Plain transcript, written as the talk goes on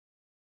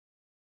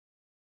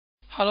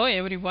Hello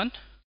everyone,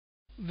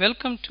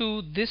 welcome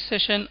to this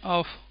session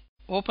of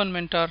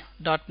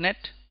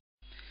openmentor.net.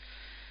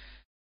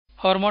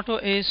 Our motto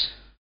is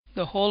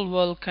the whole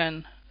world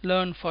can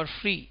learn for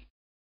free.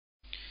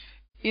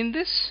 In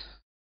this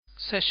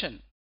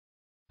session,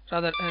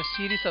 rather a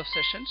series of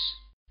sessions,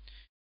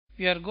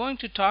 we are going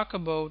to talk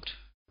about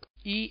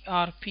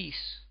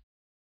ERPs.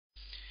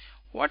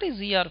 What is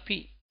ERP?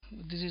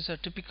 This is a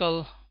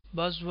typical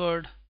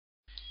buzzword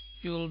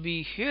you will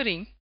be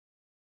hearing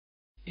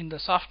in the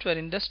software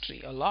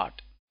industry a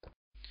lot.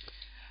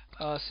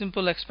 A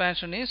simple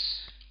expansion is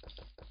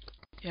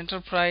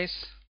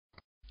enterprise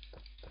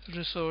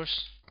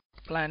resource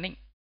planning.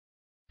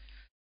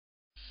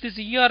 This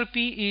ERP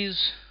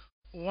is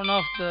one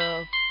of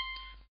the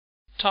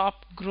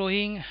top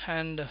growing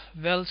and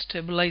well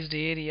stabilized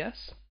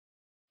areas,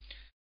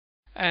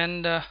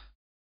 and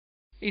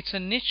it's a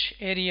niche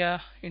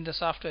area in the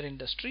software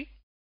industry.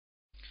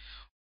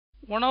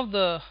 One of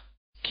the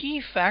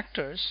key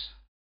factors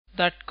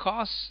that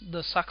cause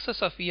the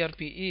success of ERP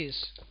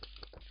is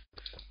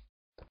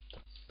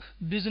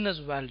business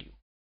value,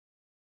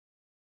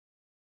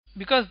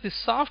 because the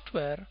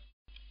software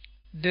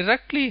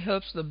directly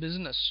helps the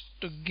business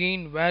to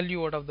gain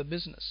value out of the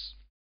business.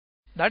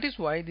 That is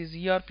why this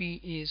ERP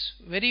is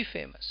very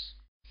famous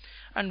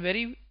and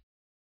very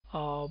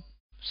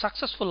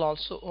successful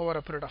also over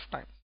a period of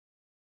time.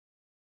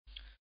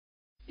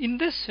 In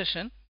this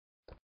session,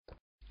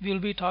 we will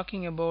be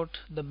talking about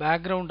the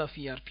background of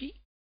ERP,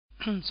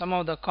 some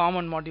of the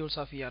common modules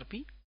of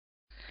ERP.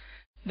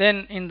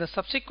 Then in the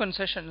subsequent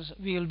sessions,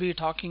 we will be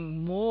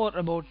talking more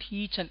about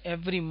each and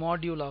every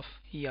module of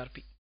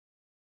ERP.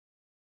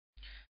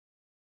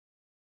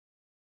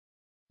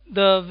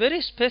 The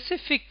very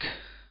specific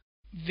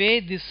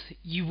way this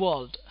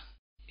evolved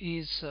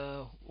is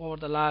over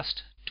the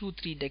last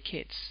 2-3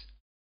 decades.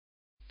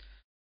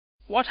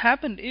 What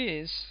happened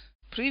is,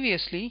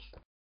 previously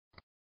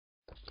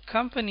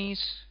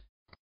companies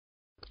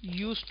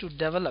used to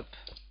develop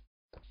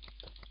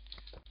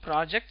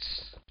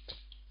projects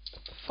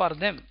for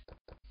them.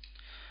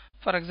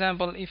 For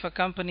example, if a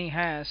company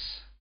has,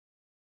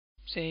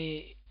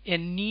 say, a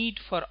need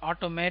for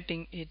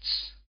automating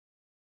its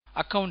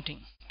accounting,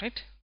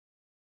 right?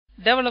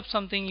 Develop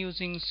something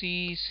using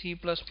C, C++,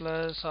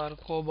 or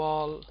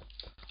COBOL,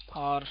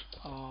 or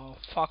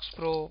Fox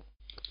Pro,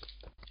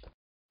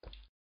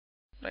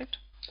 right?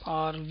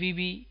 Or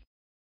VB.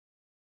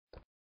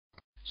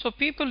 So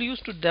people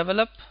used to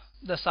develop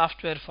the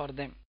software for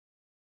them.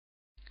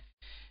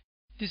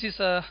 This is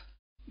a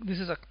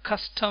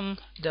custom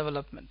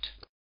development.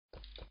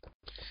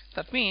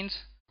 That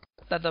means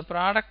that the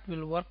product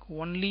will work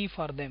only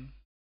for them.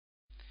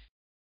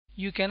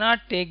 You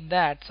cannot take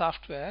that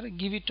software,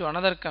 give it to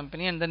another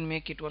company and then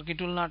make it work. It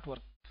will not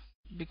work,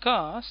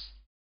 because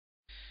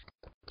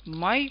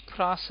my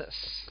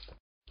process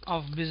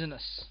of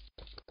business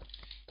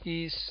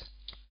is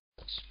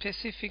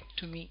specific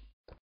to me.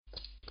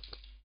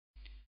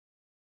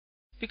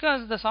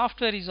 Because the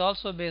software is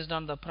also based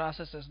on the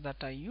processes that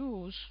I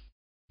use,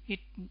 it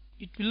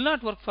will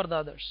not work for the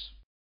others.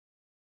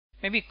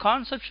 Maybe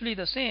conceptually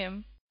the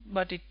same,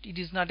 but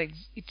it's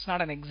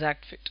not an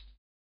exact fit.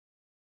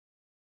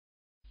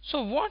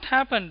 So what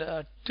happened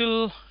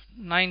till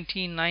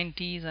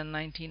 1990s and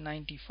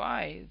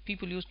 1995?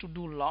 People used to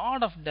do a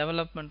lot of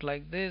development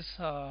like this.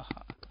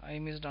 I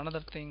missed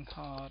another thing,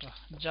 or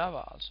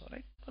Java also,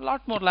 right? A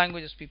lot more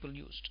languages people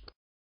used.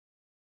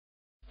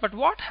 But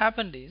what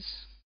happened is,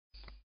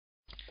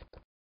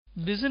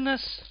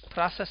 business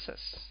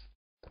processes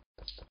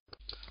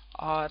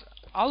are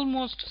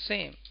almost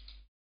same.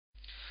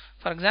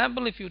 For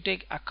example, if you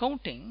take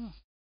accounting,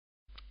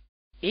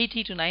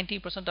 80 to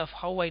 90% of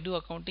how I do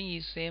accounting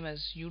is same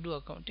as you do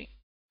accounting.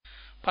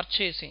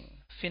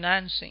 Purchasing,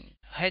 financing,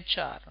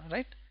 HR,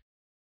 right?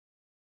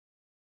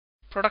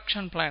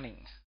 Production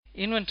planning,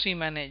 inventory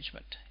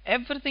management,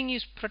 everything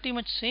is pretty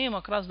much same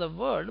across the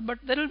world, but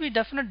there will be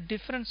definite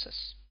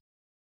differences.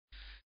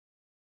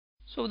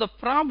 So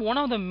one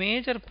of the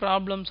major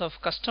problems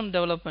of custom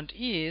development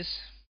is,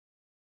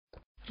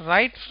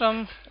 right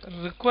from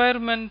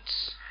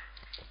requirements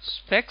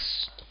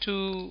specs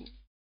to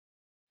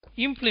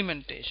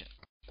implementation,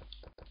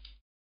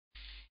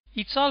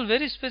 it's all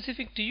very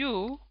specific to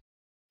you.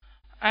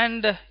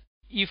 And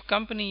if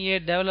company A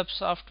develops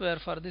software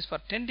for this for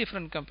 10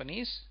 different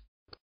companies,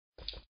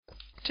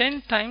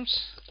 10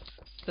 times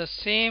the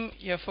same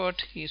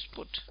effort is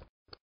put.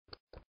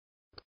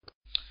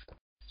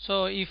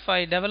 So if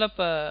I develop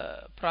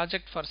a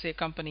project for, say,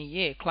 company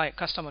A,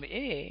 customer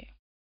A,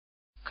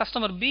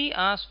 customer B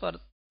asks for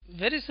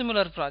very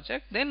similar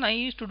project, then I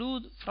used to do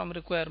from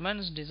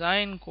requirements,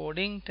 design,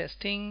 coding,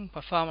 testing,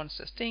 performance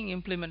testing,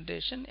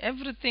 implementation,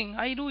 everything,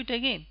 I do it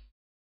again.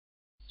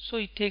 So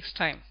it takes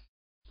time.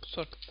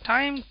 So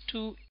time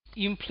to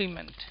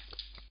implement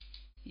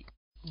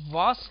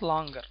was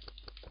longer,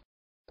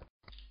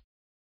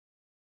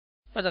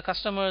 but the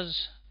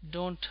customers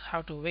don't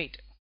have to wait.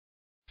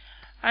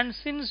 And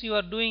since you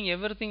are doing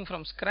everything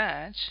from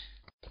scratch,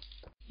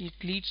 it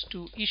leads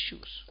to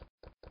issues.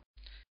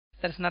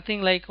 There's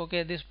nothing like,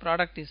 okay, this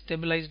product is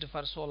stabilized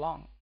for so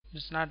long.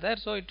 It's not there,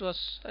 so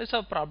it's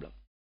a problem.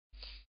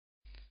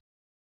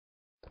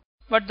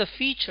 But the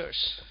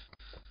features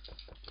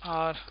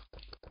are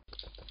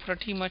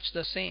pretty much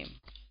the same.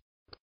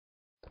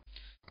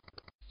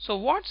 So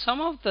what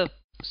some of the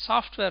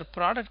software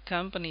product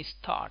companies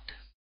thought,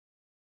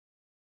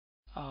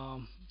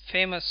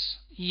 famous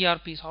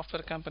ERP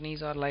software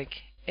companies are like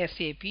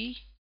SAP,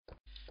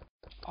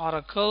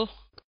 Oracle,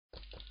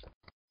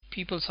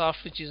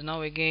 PeopleSoft, which is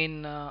now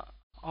again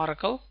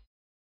Oracle,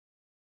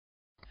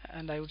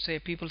 and I would say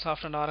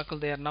PeopleSoft and Oracle,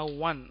 they are now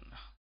one.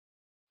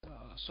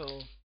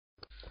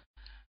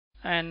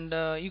 And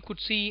you could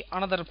see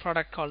another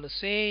product called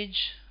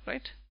Sage,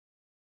 right?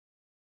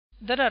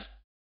 There are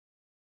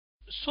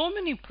so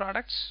many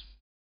products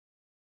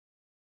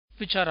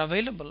which are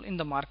available in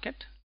the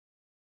market.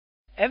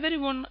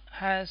 Everyone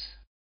has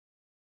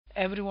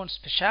everyone's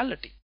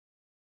specialty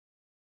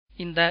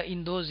in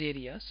those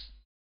areas,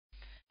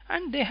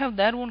 and they have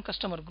their own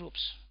customer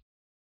groups,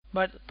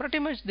 but pretty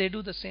much they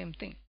do the same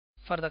thing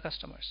for the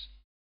customers.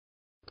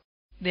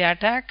 They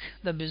attack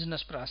the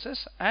business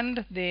process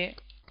and they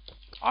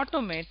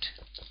automate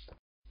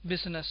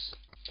business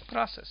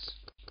process.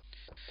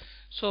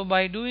 So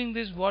by doing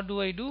this, what do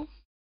I do?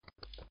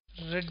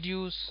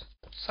 Reduce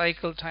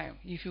cycle time.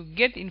 If you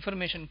get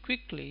information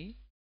quickly,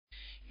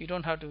 you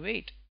don't have to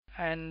wait,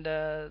 and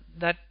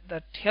that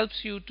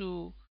helps you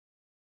to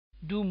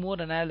do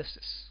more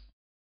analysis.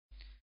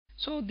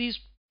 So these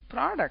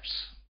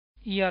products,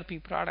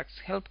 ERP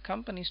products, help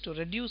companies to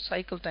reduce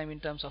cycle time in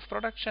terms of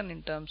production,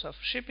 in terms of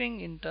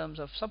shipping, in terms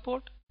of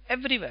support,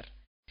 everywhere.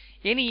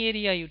 Any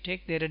area you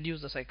take, they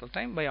reduce the cycle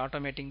time by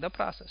automating the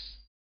process.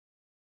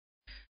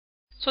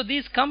 So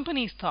these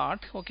companies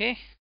thought, okay,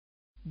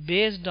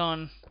 based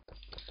on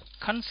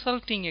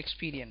consulting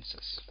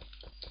experiences,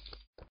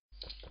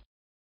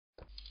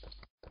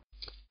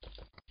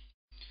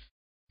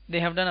 they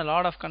have done a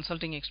lot of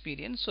consulting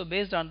experience. So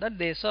based on that,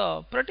 they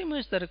saw pretty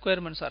much the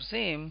requirements are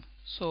same.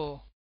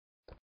 So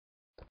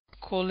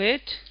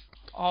collate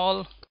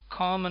all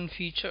common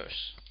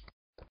features,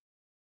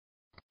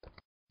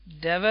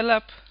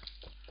 develop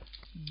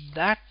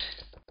that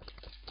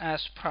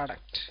as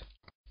product.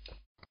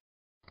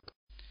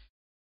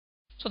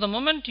 So the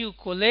moment you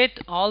collate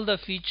all the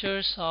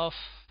features of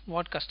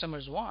what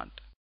customers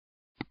want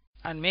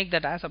and make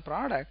that as a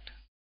product,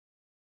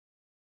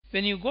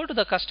 when you go to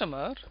the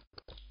customer,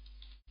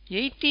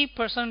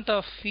 80%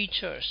 of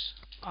features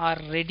are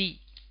ready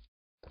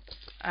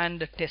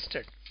and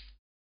tested.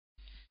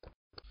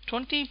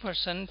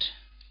 20%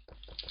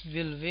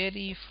 will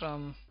vary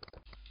from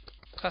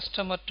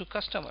customer to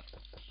customer.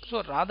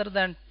 So rather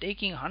than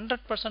taking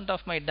 100%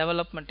 of my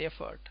development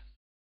effort,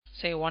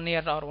 say 1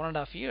 year or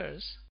 1.5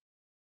 years,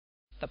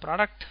 the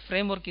product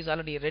framework is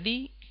already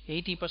ready.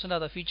 80%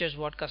 of the features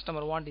what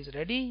customer want is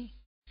ready.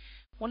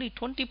 Only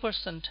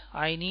 20%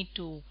 I need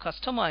to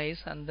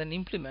customize and then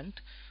implement.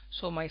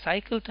 So my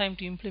cycle time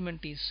to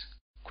implement is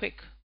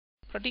quick,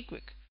 pretty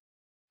quick.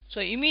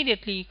 So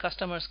immediately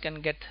customers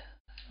can get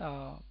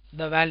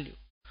the value.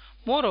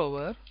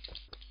 Moreover,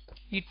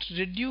 it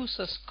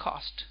reduces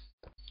cost.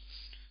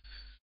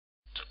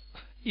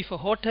 If a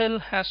hotel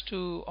has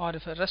to, or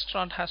if a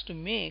restaurant has to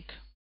make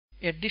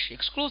a dish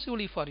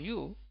exclusively for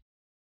you,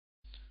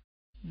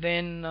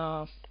 then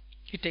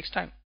it takes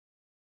time.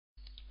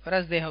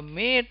 Whereas they have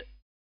made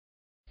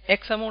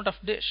X amount of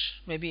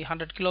dish, maybe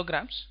 100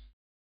 kilograms,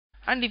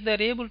 and if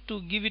they're able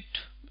to give it,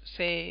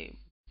 say,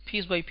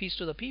 piece by piece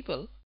to the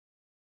people,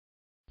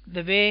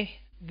 the way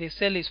they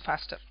sell is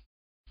faster,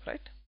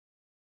 right?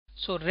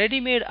 So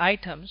ready-made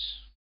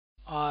items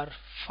are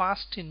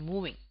fast in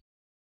moving.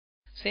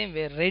 Same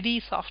way, ready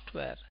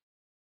software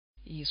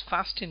is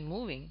fast in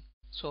moving,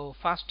 so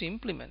fast to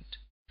implement,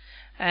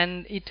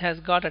 and it has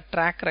got a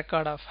track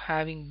record of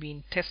having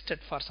been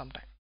tested for some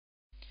time.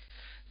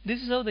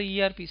 This is how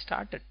the ERP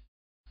started.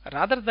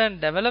 Rather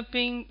than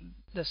developing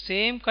the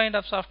same kind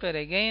of software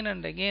again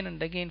and again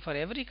and again for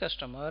every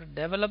customer,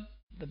 develop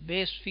the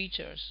base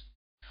features.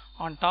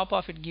 On top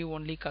of it, give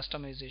only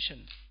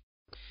customization.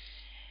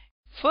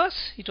 First,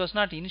 it was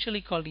not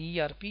initially called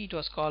ERP, it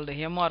was called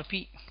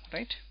MRP,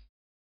 right?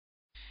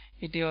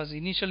 It was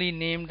initially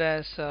named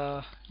as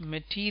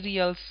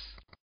Materials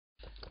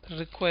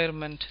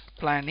Requirement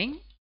Planning.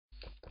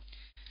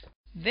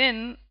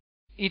 Then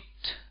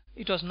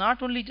it was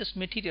not only just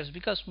materials,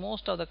 because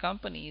most of the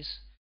companies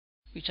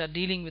which are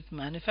dealing with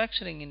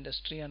manufacturing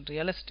industry and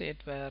real estate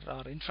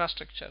or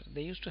infrastructure,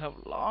 they used to have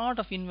a lot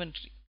of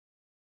inventory.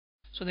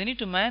 So they need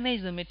to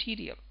manage the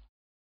material.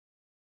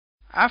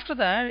 After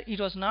that, it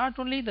was not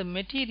only the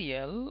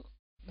material,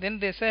 then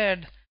they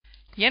said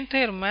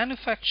entire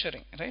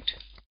manufacturing, right?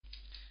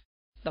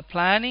 The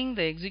planning,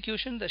 the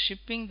execution, the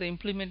shipping, the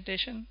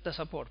implementation, the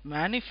support.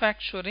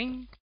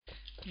 Manufacturing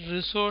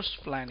resource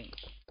planning.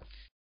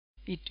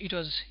 It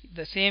was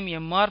the same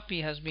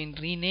MRP has been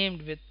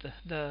renamed with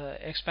the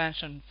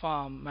expansion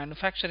from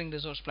manufacturing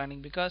resource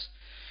planning, because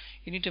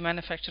you need to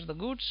manufacture the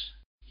goods,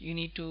 you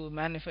need to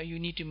manage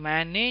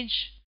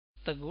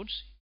the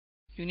goods,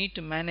 You need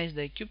to manage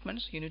the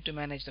equipments, you need to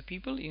manage the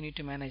people, you need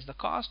to manage the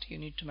cost, you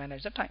need to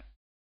manage the time.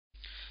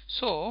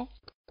 So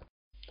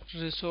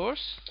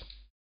resource,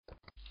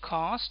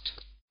 cost,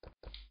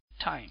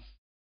 time.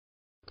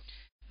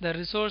 The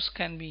resource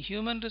can be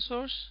human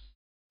resource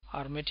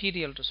or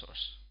material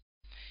resource.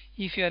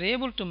 If you are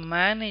able to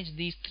manage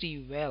these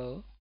three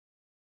well,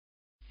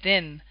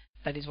 then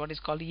that is what is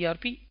called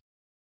ERP.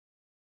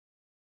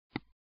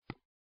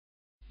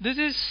 This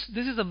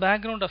is the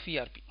background of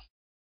ERP.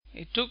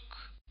 It took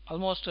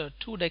almost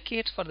 2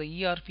 decades for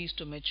the ERPs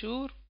to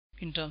mature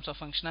in terms of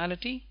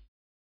functionality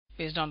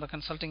based on the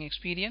consulting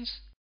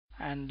experience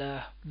and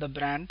the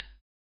brand.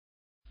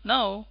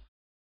 Now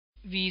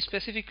we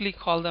specifically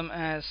call them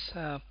as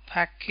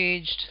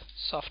packaged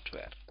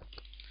software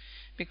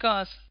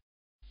because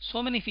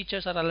so many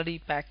features are already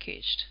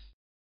packaged.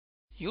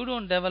 You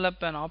don't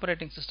develop an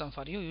operating system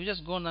for you, you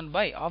just go and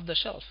buy off the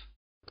shelf.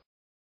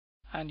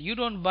 And you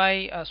don't buy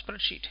a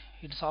spreadsheet,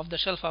 it's off the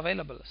shelf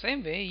available.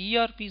 Same way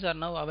ERPs are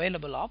now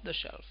available off the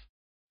shelf,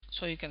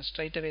 so you can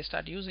straight away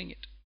start using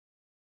it.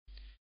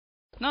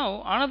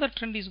 Now another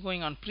trend is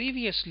going on.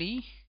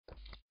 Previously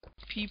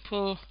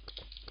people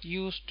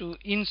used to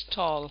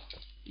install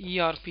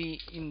ERP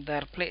in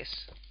their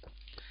place,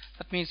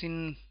 that means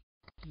in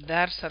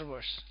their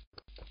servers.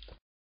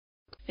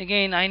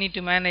 Again, I need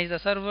to manage the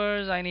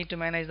servers, I need to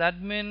manage the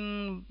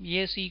admin,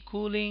 AC,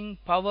 cooling,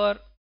 power.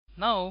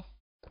 Now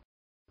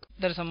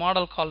there is a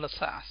model called the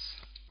SaaS,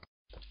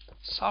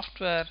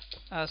 software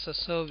as a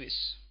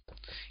service.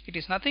 It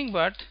is nothing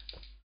but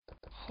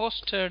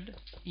hosted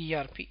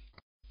ERP.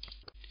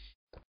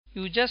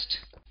 You just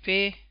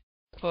pay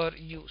per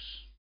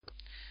use.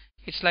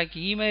 It's like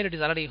email, it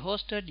is already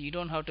hosted. You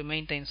don't have to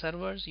maintain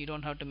servers, you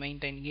don't have to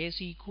maintain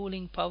AC,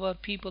 cooling, power,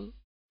 people.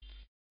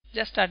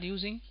 Just start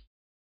using.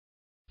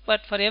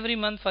 But for every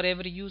month, for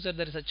every user,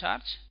 there is a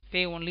charge.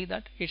 Pay only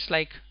that. It's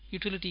like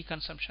utility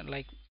consumption,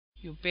 like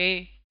you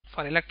pay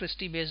for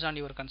electricity based on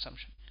your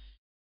consumption.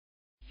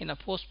 In a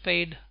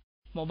postpaid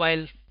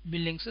mobile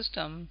billing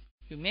system,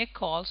 you make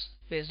calls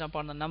based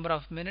upon the number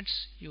of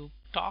minutes you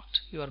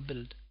talked, you are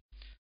billed.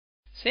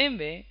 Same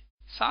way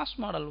SaaS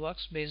model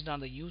works based on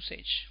the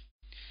usage.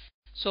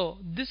 So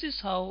this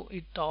is how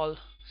it all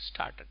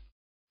started.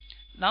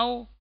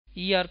 Now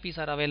ERPs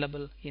are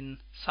available in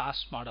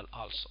SaaS model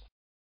also.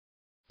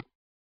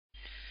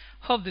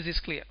 Hope this is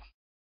clear.